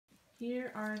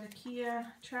Here are the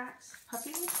Trax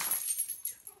puppies.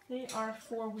 They are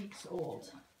 4 weeks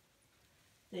old.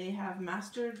 They have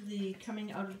mastered the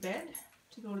coming out of bed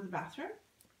to go to the bathroom.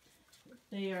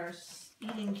 They are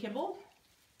eating kibble,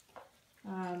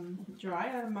 dry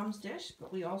out of Mom's dish,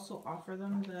 but we also offer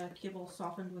them the kibble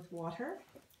softened with water.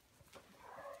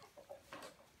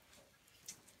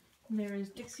 And there is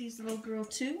Dixie's little girl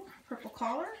too, purple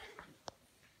collar,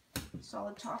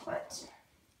 solid chocolate.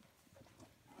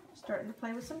 Starting to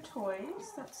play with some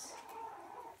toys. That's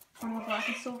one of the black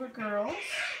and silver girls.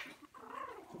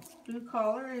 Blue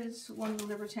collar is one of the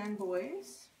Libertan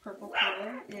boys. Purple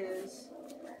collar is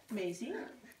Maisie.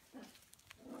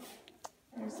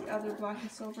 There's the other black and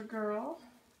silver girl.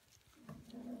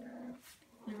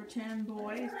 Libertan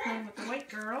boy is playing with the white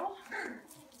girl.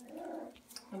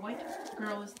 The white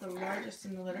girl is the largest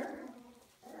in the litter.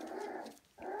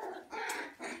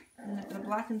 And the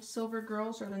black and silver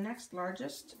girls are the next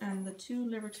largest, and the two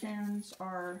Libertans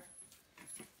are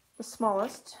the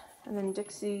smallest, and then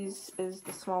Dixie's is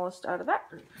the smallest out of that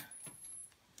group.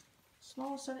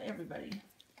 Smallest out of everybody.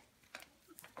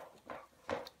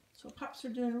 So pups are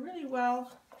doing really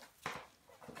well.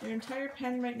 Their entire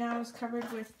pen right now is covered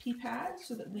with pee pads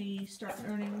so that we start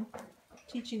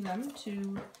teaching them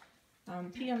to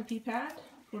pee on the pee pad,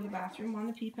 go to the bathroom on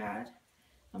the pee pad,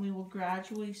 and we will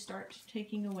gradually start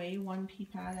taking away one pee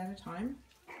pad at a time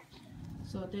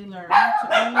so that they learn to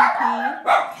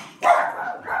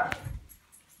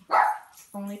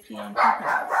only pee on pee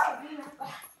pads.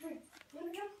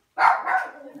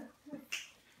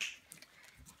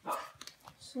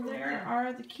 So there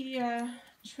are the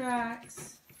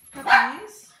Trax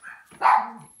puppies,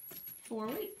 4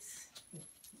 weeks.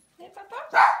 Hey, Papa.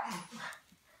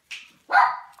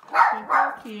 Good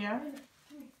girl, Kia.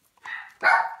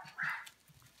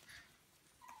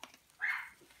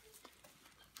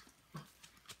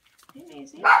 Hey,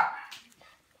 Maisie.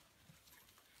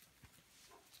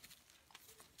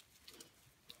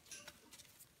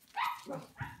 The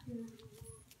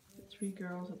 3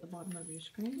 girls at the bottom of your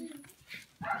screen.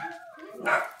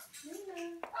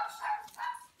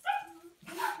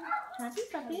 Happy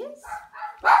puppies?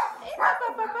 Hey,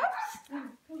 Pups.